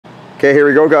Okay, here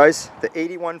we go, guys. The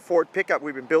 81 Ford pickup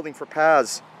we've been building for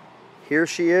Paz. Here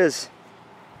she is.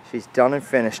 She's done and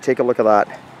finished. Take a look at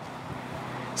that.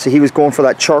 So he was going for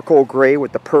that charcoal gray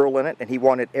with the pearl in it, and he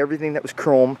wanted everything that was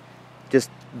chrome just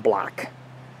black.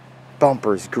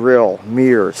 Bumpers, grill,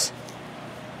 mirrors.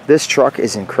 This truck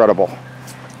is incredible.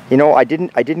 You know, I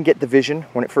didn't get the vision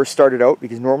when it first started out,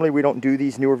 because normally we don't do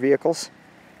these newer vehicles.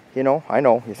 You know, I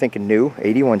know, you're thinking new.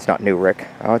 81's not new, Rick.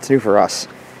 Oh, it's new for us.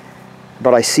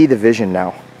 But I see the vision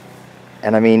now.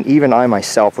 And I mean, even I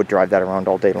myself would drive that around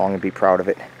all day long and be proud of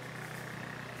it.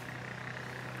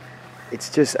 It's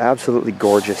just absolutely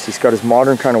gorgeous. He's got his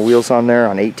modern kind of wheels on there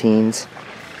on 18s.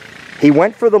 He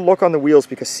went for the look on the wheels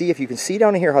because, see, if you can see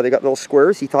down here how they got little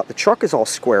squares, he thought the truck is all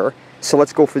square, so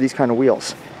let's go for these kind of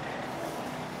wheels.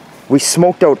 We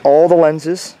smoked out all the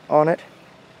lenses on it.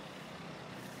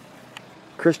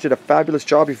 Chris did a fabulous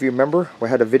job. If you remember, we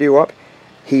had a video up.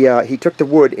 He took the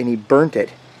wood and he burnt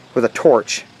it with a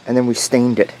torch, and then we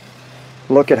stained it.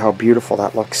 Look at how beautiful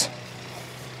that looks.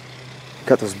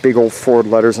 Got those big old Ford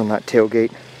letters on that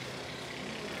tailgate.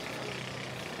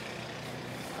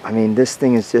 I mean, this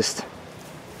thing is just...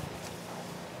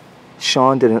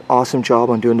 Sean did an awesome job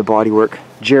on doing the body work.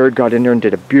 Jared got in there and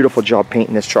did a beautiful job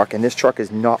painting this truck, and this truck is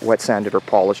not wet sanded or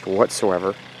polished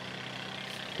whatsoever.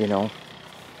 You know,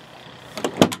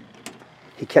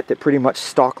 he kept it pretty much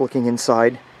stock looking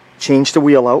inside. Changed the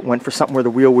wheel out, went for something where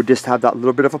the wheel would just have that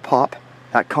little bit of a pop,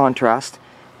 that contrast,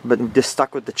 but just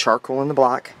stuck with the charcoal and the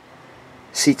black.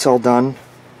 Seats all done.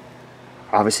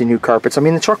 Obviously new carpets. I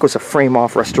mean, the truck was a frame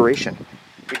off restoration.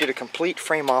 We did a complete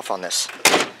frame off on this.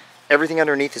 Everything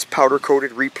underneath is powder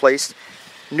coated, replaced.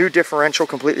 New differential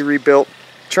completely rebuilt.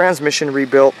 Transmission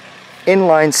rebuilt.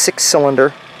 Inline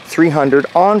 6-cylinder, 300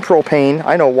 on propane.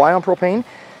 I know why on propane.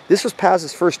 This was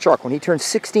Paz's first truck. When he turned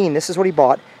 16, this is what he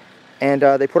bought. And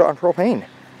they put it on propane.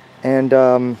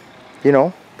 And, you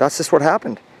know, that's just what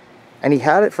happened. And he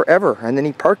had it forever. And then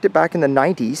he parked it back in the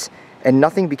 90s. And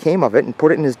nothing became of it. And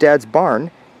put it in his dad's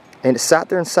barn. And it sat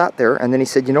there and sat there. And then he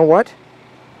said, you know what?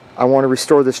 I want to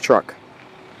restore this truck.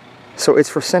 So it's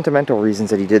for sentimental reasons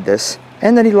that he did this.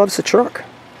 And then he loves the truck.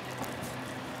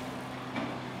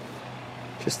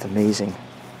 Just amazing.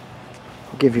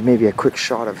 I'll give you maybe a quick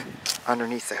shot of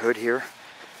underneath the hood here.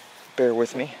 Bear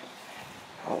with me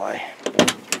while I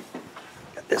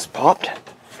get this popped.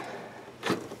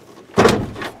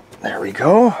 There we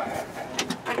go.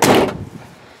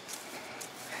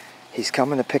 He's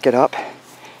coming to pick it up.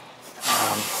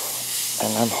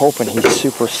 And I'm hoping he's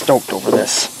super stoked over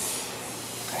this.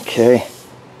 Okay.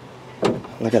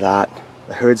 Look at that.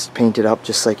 The hood's painted up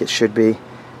just like it should be.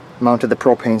 Mounted the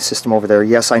propane system over there.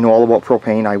 Yes, I know all about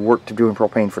propane. I worked doing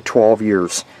propane for 12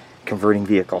 years, converting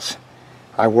vehicles.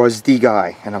 I was the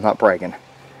guy, and I'm not bragging.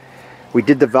 We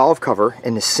did the valve cover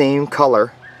in the same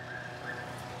color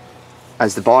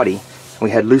as the body.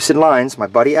 We had lucid lines. My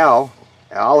buddy Al,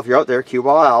 if you're out there, Cue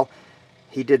Ball Al,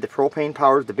 he did the propane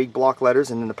powered, the big block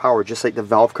letters, and then the power just like the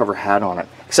valve cover had on it.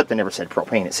 Except they never said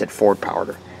propane, it said Ford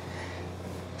powered.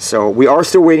 So we are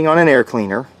still waiting on an air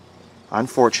cleaner,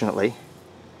 unfortunately.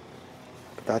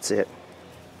 But that's it.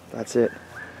 That's it.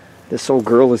 This old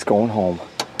girl is going home.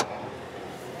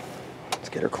 Let's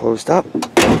get her closed up.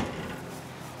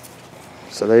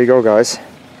 So there you go, guys.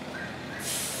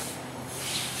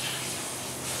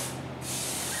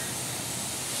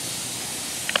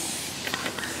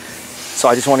 So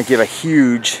I just want to give a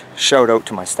huge shout out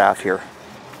to my staff here.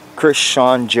 Chris,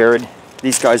 Sean, Jared,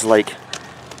 these guys, like,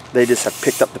 they just have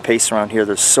picked up the pace around here.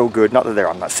 They're so good. Not that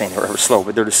I'm not saying they're ever slow,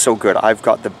 but they're just so good. I've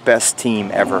got the best team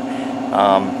ever.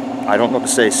 I don't know what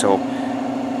to say, so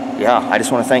yeah, I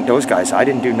just want to thank those guys. I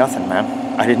didn't do nothing,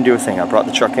 man. I didn't do a thing. I brought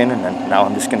the truck in, and then now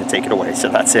I'm just going to take it away. So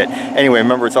that's it. Anyway,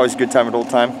 remember, it's always a good time at old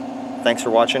time. Thanks for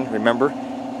watching. Remember,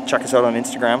 check us out on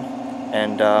Instagram,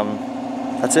 and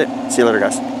that's it. See you later,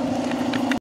 guys.